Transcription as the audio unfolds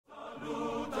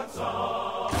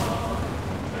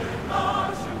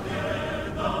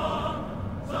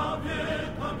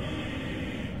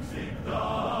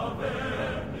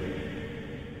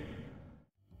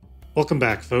Welcome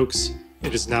back, folks.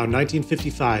 It is now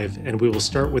 1955, and we will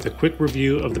start with a quick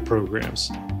review of the programs.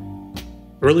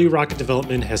 Early rocket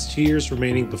development has 2 years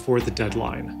remaining before the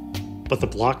deadline, but the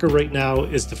blocker right now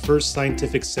is the first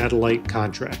scientific satellite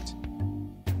contract.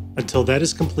 Until that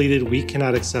is completed, we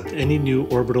cannot accept any new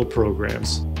orbital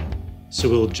programs, so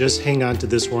we'll just hang on to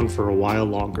this one for a while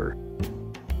longer.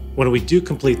 When we do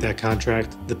complete that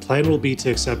contract, the plan will be to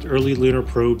accept early lunar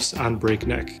probes on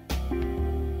breakneck.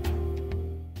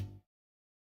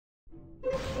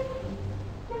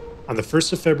 On the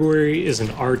 1st of February is an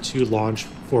R2 launch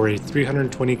for a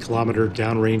 320-kilometer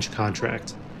downrange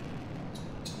contract.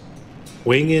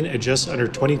 Weighing in at just under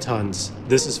 20 tons,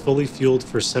 this is fully fueled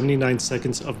for 79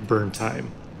 seconds of burn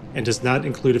time, and does not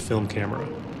include a film camera.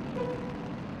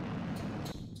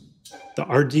 The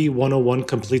RD-101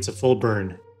 completes a full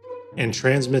burn, and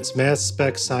transmits mass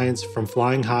spec science from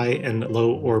flying high and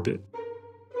low orbit.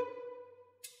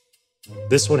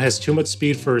 This one has too much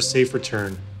speed for a safe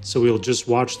return, so we'll just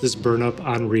watch this burn up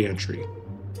on re-entry.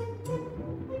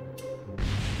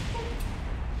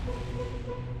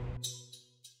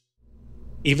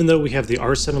 Even though we have the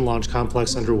R7 launch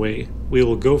complex underway, we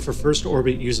will go for first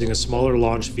orbit using a smaller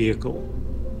launch vehicle.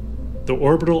 The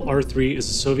orbital R3 is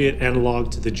a Soviet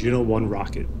analog to the Juno 1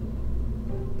 rocket.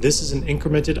 This is an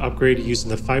incremented upgrade using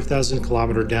the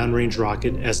 5,000-kilometer downrange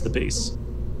rocket as the base.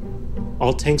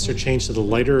 All tanks are changed to the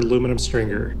lighter aluminum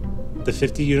stringer, the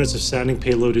 50 units of sounding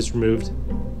payload is removed,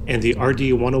 and the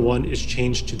RD-101 is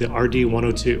changed to the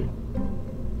RD-102.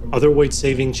 Other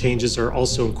weight-saving changes are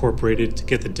also incorporated to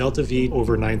get the delta V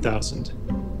over 9,000,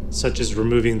 such as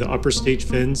removing the upper stage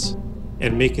fins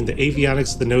and making the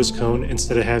avionics the nose cone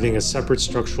instead of having a separate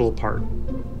structural part.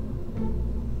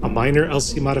 A minor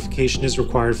LC modification is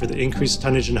required for the increased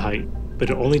tonnage and height, but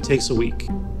it only takes a week,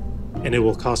 and it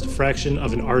will cost a fraction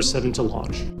of an R7 to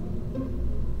launch.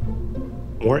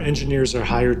 More engineers are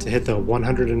hired to hit the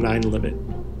 109 limit,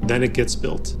 then it gets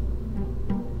built.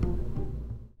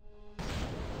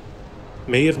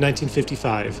 May of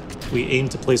 1955, we aim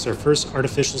to place our first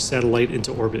artificial satellite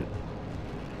into orbit.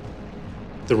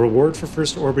 The reward for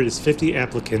first orbit is 50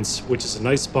 applicants, which is a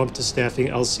nice bump to staffing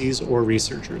LCs or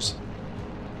researchers.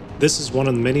 This is one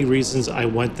of the many reasons I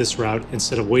went this route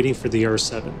instead of waiting for the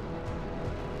R7.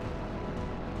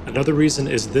 Another reason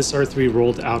is this R3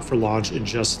 rolled out for launch in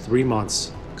just 3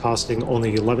 months, costing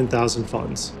only 11,000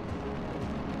 funds.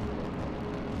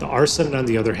 The R7, on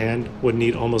the other hand, would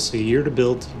need almost a year to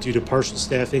build due to partial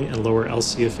staffing and lower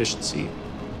LC efficiency,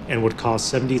 and would cost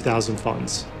 70,000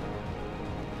 funds.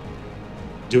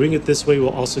 Doing it this way will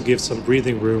also give some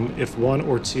breathing room if 1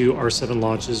 or 2 R7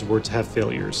 launches were to have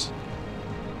failures.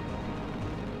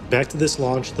 Back to this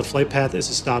launch, the flight path is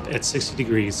to stop at 60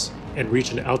 degrees and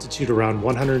reach an altitude around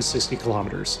 160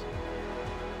 kilometers.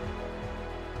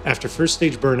 After first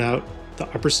stage burnout, the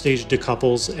upper stage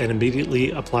decouples and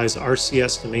immediately applies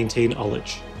RCS to maintain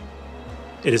ullage.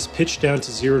 It is pitched down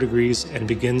to 0 degrees and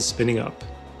begins spinning up.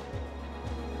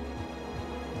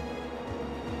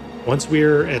 Once we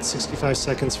are at 65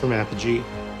 seconds from apogee,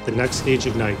 the next stage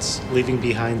ignites, leaving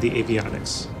behind the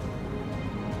avionics.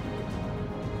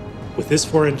 With this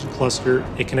 4-engine cluster,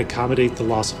 it can accommodate the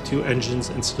loss of 2 engines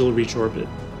and still reach orbit.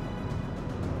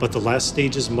 But the last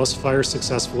stages must fire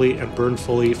successfully and burn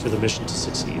fully for the mission to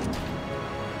succeed.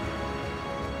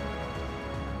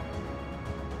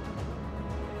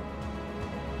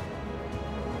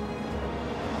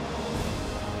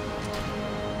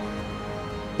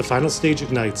 The final stage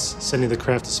ignites, sending the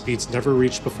craft to speeds never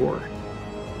reached before.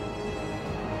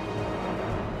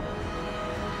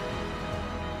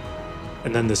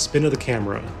 And then the spin of the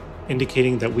camera,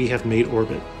 indicating that we have made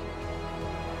orbit.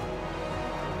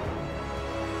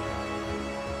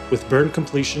 With burn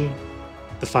completion,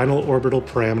 the final orbital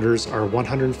parameters are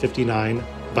 159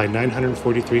 by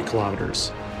 943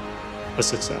 kilometers. A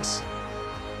success.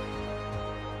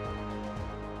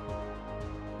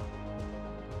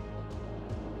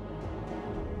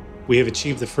 We have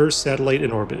achieved the first satellite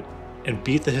in orbit, and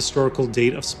beat the historical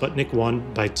date of Sputnik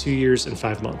 1 by 2 years and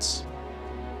 5 months.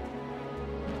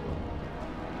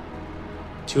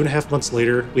 2.5 months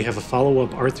later, we have a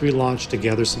follow-up R3 launch to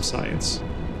gather some science.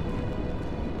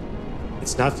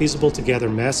 It's not feasible to gather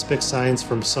mass spec science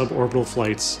from suborbital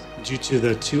flights due to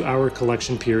the 2-hour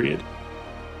collection period,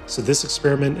 so this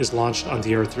experiment is launched on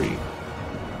the R3.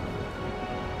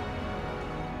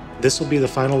 This will be the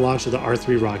final launch of the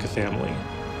R3 rocket family.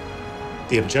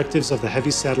 The objectives of the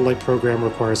heavy satellite program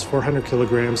requires 400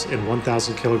 kilograms and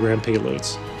 1,000 kilogram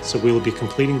payloads, so we will be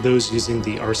completing those using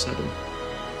the R7.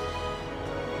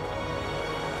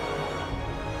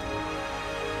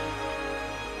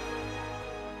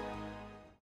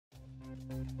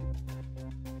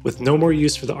 With no more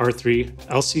use for the R3,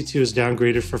 LC2 is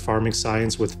downgraded for farming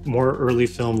science with more early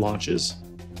film launches.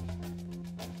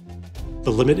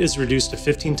 The limit is reduced to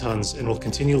 15 tons and will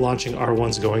continue launching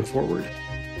R1s going forward.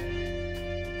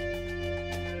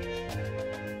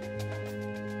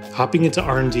 Hopping into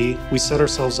R&D, we set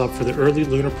ourselves up for the early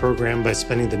lunar program by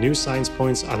spending the new science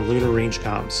points on lunar range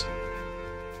comms.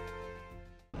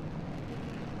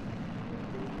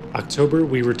 October,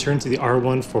 we returned to the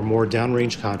R1 for more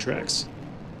downrange contracts.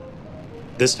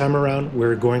 This time around,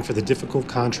 we're going for the difficult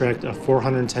contract of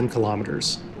 410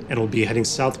 kilometers, and will be heading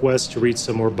southwest to reach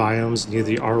some more biomes near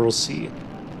the Aral Sea.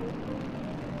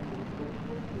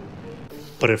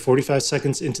 But at 45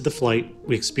 seconds into the flight,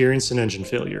 we experienced an engine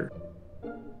failure.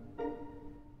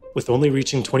 With only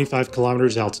reaching 25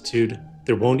 kilometers altitude,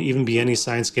 there won't even be any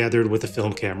science gathered with a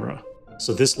film camera,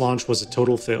 so this launch was a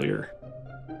total failure.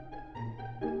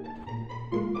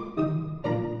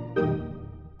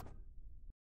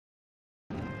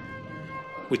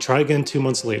 We try again 2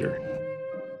 months later.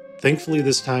 Thankfully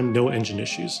this time no engine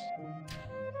issues.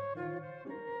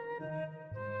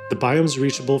 The biomes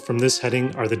reachable from this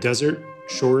heading are the desert,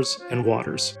 shores, and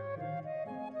waters.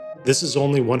 This is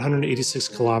only 186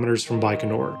 kilometers from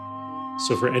Baikonur,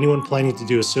 so for anyone planning to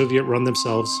do a Soviet run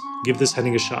themselves, give this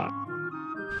heading a shot.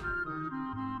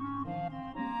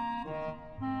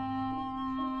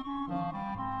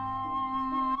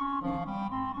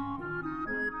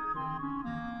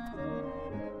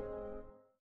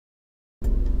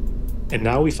 And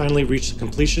now we finally reach the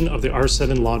completion of the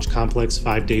R7 launch complex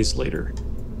 5 days later.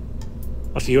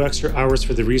 A few extra hours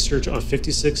for the research of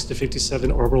 56 to 57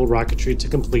 orbital rocketry to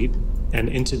complete and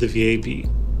into the VAB.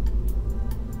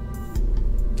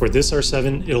 For this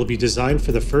R7, it'll be designed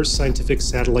for the first scientific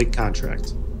satellite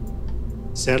contract.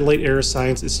 Satellite era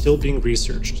science is still being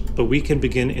researched, but we can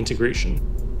begin integration.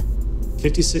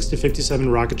 56 to 57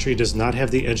 rocketry does not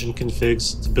have the engine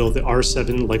configs to build the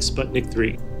R7 like Sputnik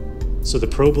 3. So the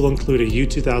probe will include a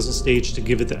U-2000 stage to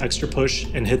give it the extra push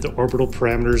and hit the orbital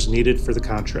parameters needed for the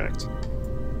contract.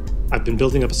 I've been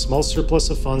building up a small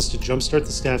surplus of funds to jumpstart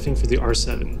the staffing for the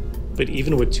R7, but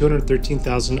even with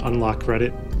 213,000 unlock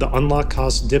credit, the unlock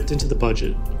cost dipped into the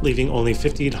budget, leaving only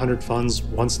 5,800 funds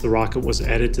once the rocket was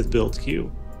added to the build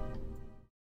queue.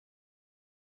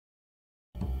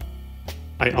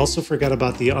 I also forgot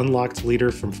about the unlocked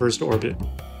leader from first orbit.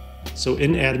 So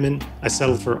in admin, I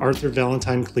settled for Arthur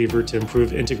Valentine Cleaver to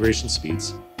improve integration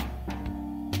speeds.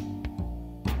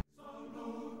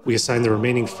 We assign the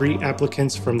remaining free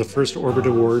applicants from the first orbit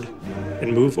award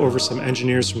and move over some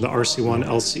engineers from the RC-1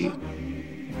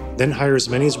 LC. Then hire as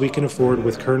many as we can afford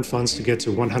with current funds to get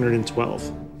to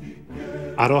 112.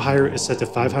 Auto hire is set to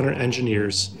 500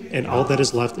 engineers, and all that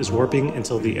is left is warping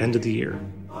until the end of the year.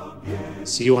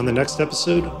 See you on the next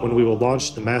episode when we will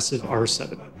launch the massive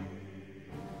R7.